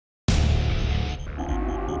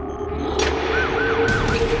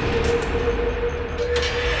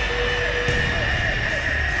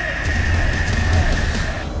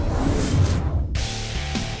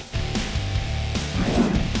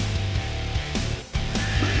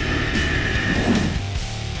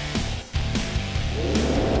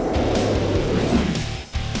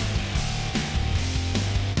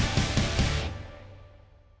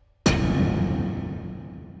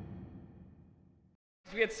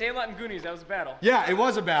had Sandlot and Goonies. That was a battle. Yeah, it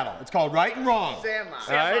was a battle. It's called Right and Wrong. Sandlot.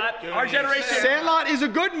 Sandlot. Our generation. Sandlot is a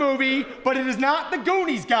good movie, but it is not the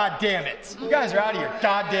Goonies, goddammit. You guys are out of your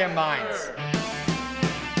goddamn minds.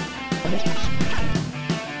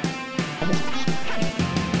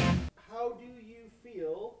 How do you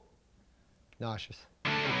feel? Nauseous.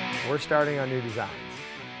 We're starting on new designs.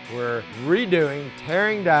 We're redoing,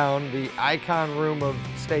 tearing down the icon room of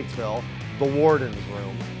Statesville, the warden's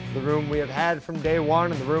room, the room we have had from day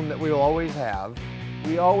one and the room that we will always have.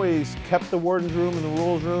 We always kept the warden's room and the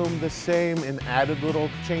rules room the same and added little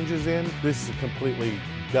changes in. This is a completely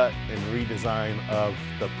gut and redesign of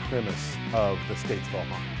the premise of the Statesville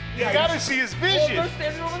Haunted. You gotta see his vision. Well, they're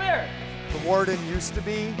standing over there. The warden used to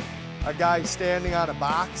be a guy standing on a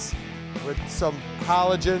box with some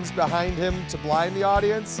halogens behind him to blind the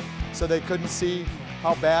audience so they couldn't see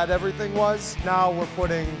how bad everything was. Now we're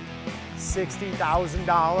putting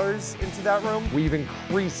 $60,000 into that room. We've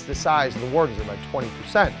increased the size of the warden's room by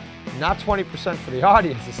 20%. Not 20% for the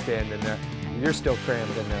audience to stand in there. You're still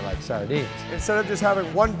crammed in there like sardines. Instead of just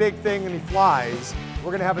having one big thing and he flies,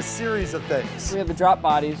 we're gonna have a series of things. We have the drop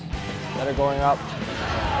bodies that are going up.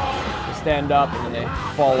 They stand up and then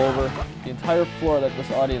they fall over. The entire floor that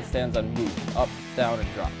this audience stands on moves up, down, and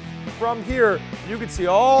drops. From here, you can see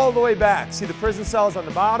all the way back. See the prison cells on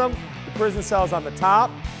the bottom, the prison cells on the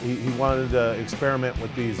top. He wanted to experiment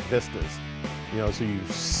with these vistas, you know, so you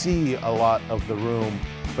see a lot of the room,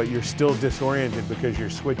 but you're still disoriented because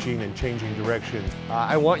you're switching and changing directions.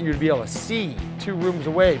 I want you to be able to see 2 rooms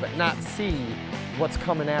away, but not see what's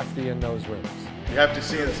coming after you in those rooms. You have to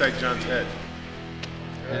see inside John's head.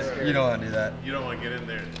 You don't want to do that. You don't want to get in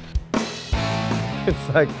there. It's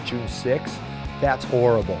like June 6th. That's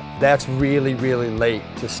horrible. That's really, really late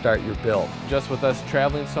to start your build. Just with us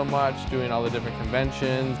traveling so much, doing all the different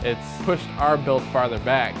conventions, it's pushed our build farther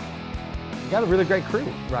back. You got a really great crew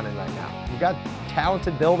running right now. You got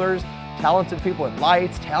talented builders, talented people with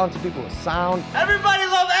lights, talented people with sound. Everybody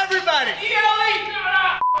love everybody!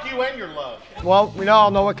 F you and your love. Well, we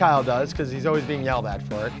all know what Kyle does because he's always being yelled at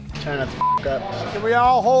for it. Try not to f up. Can we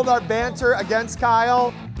all hold our banter against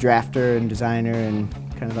Kyle? Drafter and designer and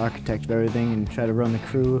kind of architect of everything and try to run the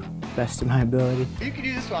crew best of my ability. You can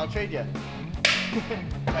do this one, I'll trade you.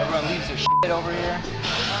 Everyone leaves their shit over here.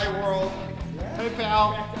 Hi, world. Hey,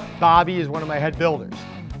 pal. Bobby is one of my head builders.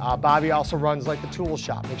 Bobby also runs like the tool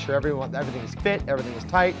shop, make sure everything is fit, everything is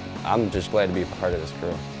tight. I'm just glad to be a part of this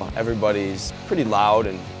crew. Everybody's pretty loud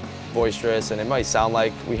and boisterous, and it might sound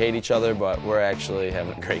like we hate each other, but we're actually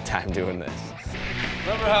having a great time doing this.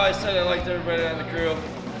 Remember how I said I liked everybody on the crew?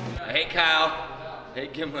 I hate Kyle, I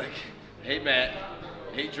hate Gimlick, I hate Matt,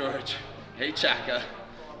 I hate George, I hate Chaka.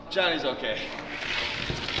 Johnny's okay.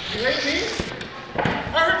 You hate me?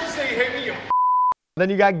 I heard you say you hate me, you Then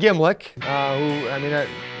you got Gimlick,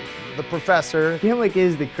 the professor. Gimlick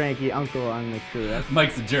is the cranky uncle on the crew.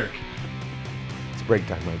 Mike's a jerk. It's break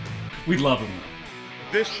time, Mike. We love him.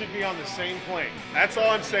 This should be on the same plane. That's all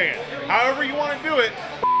I'm saying. However you want to do it,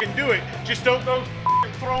 f***ing do it. Just don't go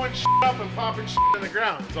throwing shit up and popping shit in the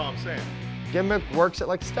ground. That's all I'm saying. Gimlick works at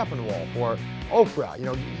like Steppenwolf or Oprah. You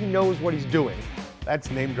know, he knows what he's doing. That's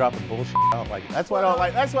name dropping bullshit. I don't like it. That's why I don't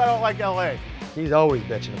like. That's why I don't like LA. He's always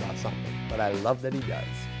bitching about something, but I love that he does.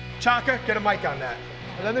 Chaka, get a mic on that.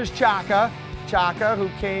 And then there's Chaka. Chaka, who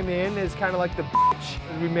came in as kind of like the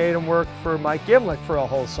bitch. We made him work for Mike Gimlick for a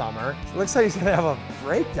whole summer. It looks like he's gonna have a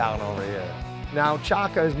breakdown over here. Now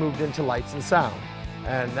Chaka has moved into lights and sound.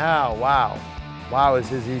 And now, wow is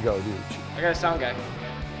his ego huge. I got a sound guy.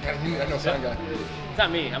 I know sound guy. It's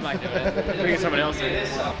not me, I'm not doing it. I'm bringing someone else in.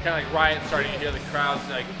 Kind of like Riot starting to hear the crowds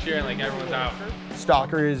like cheering like everyone's out.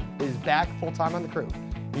 Stalker is back full-time on the crew.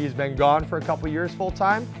 He's been gone for a couple years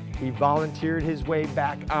full-time. He volunteered his way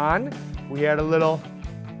back on. We had a little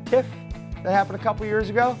tiff that happened a couple years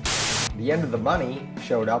ago. The end of the money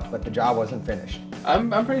showed up, but the job wasn't finished. I'm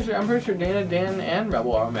pretty sure Dana, Dan, and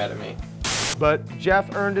Rebel are mad at me. But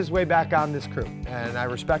Jeff earned his way back on this crew, and I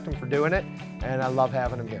respect him for doing it, and I love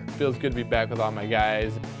having him here. Feels good to be back with all my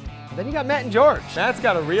guys. Then you got Matt and George. Matt's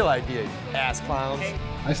got a real idea, you ass clowns.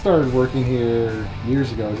 I started working here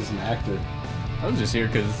years ago as an actor. I was just here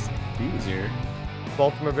because he was here.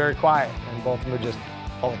 Both of them are very quiet, and both of them are just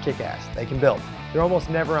full of kick-ass. They can build. They're almost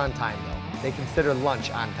never on time, though. They consider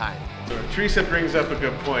lunch on time. So Teresa brings up a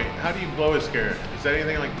good point. How do you blow a scare? Is that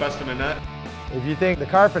anything like busting a nut? If you think the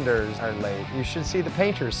carpenters are late, you should see the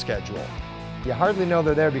painter's schedule. You hardly know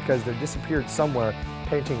they're there because they're disappeared somewhere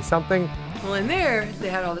painting something. Well, in there, they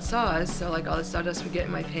had all the saws, so like all the sawdust would get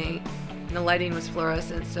in my paint, and the lighting was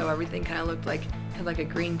fluorescent, so everything kind of looked like, had like a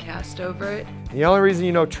green cast over it. The only reason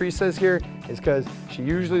you know Teresa's here is because she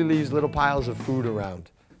usually leaves little piles of food around.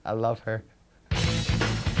 I love her.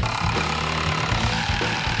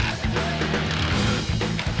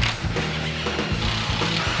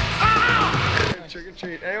 Trick or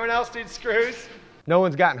treat. Anyone else need screws? No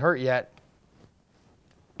one's gotten hurt yet.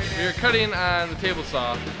 We are cutting on the table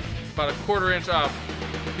saw about a 1/4 inch off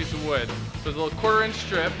a piece of wood. So there's a little 1/4 inch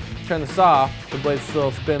strip. Turn the saw, the blade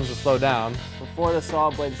still spins to slow down. Before the saw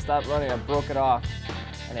blade stopped running, I broke it off,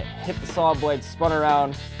 and it hit the saw blade, spun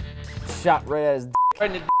around, shot right at his d.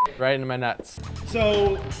 Right into my nuts.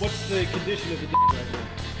 So, what's the condition of the d right now?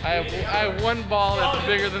 I have one ball that's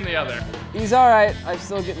bigger than the other. He's all right. I'm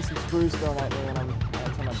still getting some screws thrown at me when I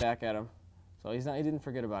turn my back at him. So he didn't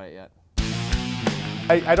forget about it yet.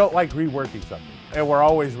 I don't like reworking something, and we're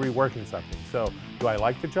always reworking something. So, do I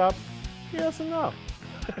like the job? Yes and no.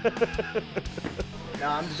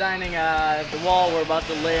 Now I'm designing the wall we're about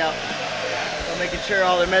to lay out. So making sure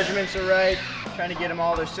all their measurements are right, trying to get them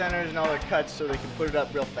all their centers and all their cuts so they can put it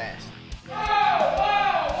up real fast. Whoa!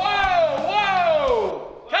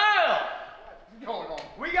 Kyle! What's going on?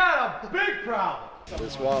 We got a big problem.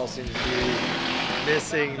 This wall seems to be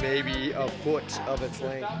missing maybe a foot of its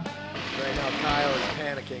length. Right now, Kyle is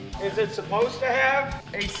panicking. Is it supposed to have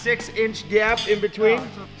a 6-inch gap in between?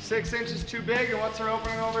 6 inches too big, and what's our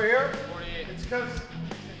opening over here? 48. It's because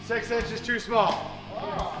 6 inches too small.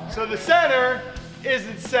 So the center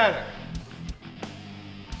isn't center.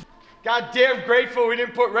 Goddamn grateful we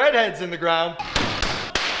didn't put redheads in the ground.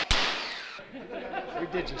 We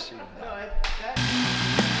did just shoot.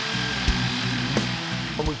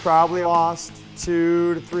 We probably lost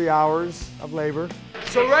 2 to 3 hours of labor.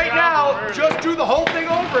 So right now, just do the whole thing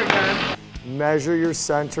over again. Measure your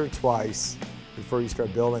center twice before you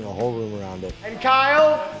start building a whole room around it. And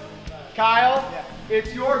Kyle,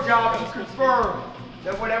 it's your job to confirm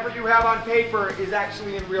that whatever you have on paper is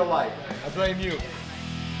actually in real life. I blame you.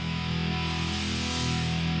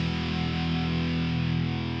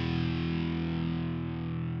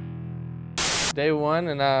 Day 1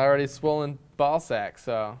 and already swollen ball sack,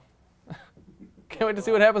 so can't wait to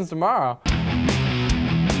see what happens tomorrow.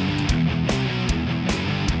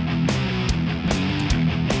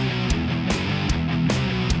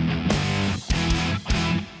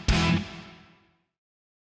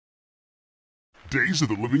 Days of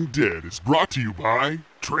the Living Dead is brought to you by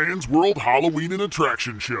Trans World Halloween and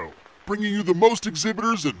Attraction Show, bringing you the most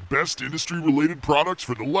exhibitors and best industry-related products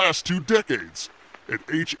for the last 2 decades at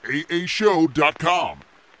HAAshow.com.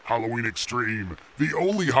 Halloween Extreme, the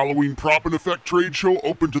only Halloween prop and effect trade show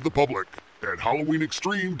open to the public at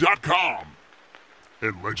HalloweenExtreme.com.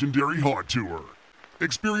 And Legendary Haunt Tour.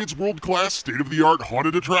 Experience world-class, state-of-the-art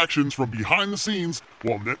haunted attractions from behind the scenes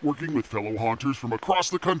while networking with fellow haunters from across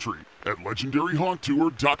the country at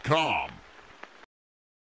LegendaryHauntTour.com.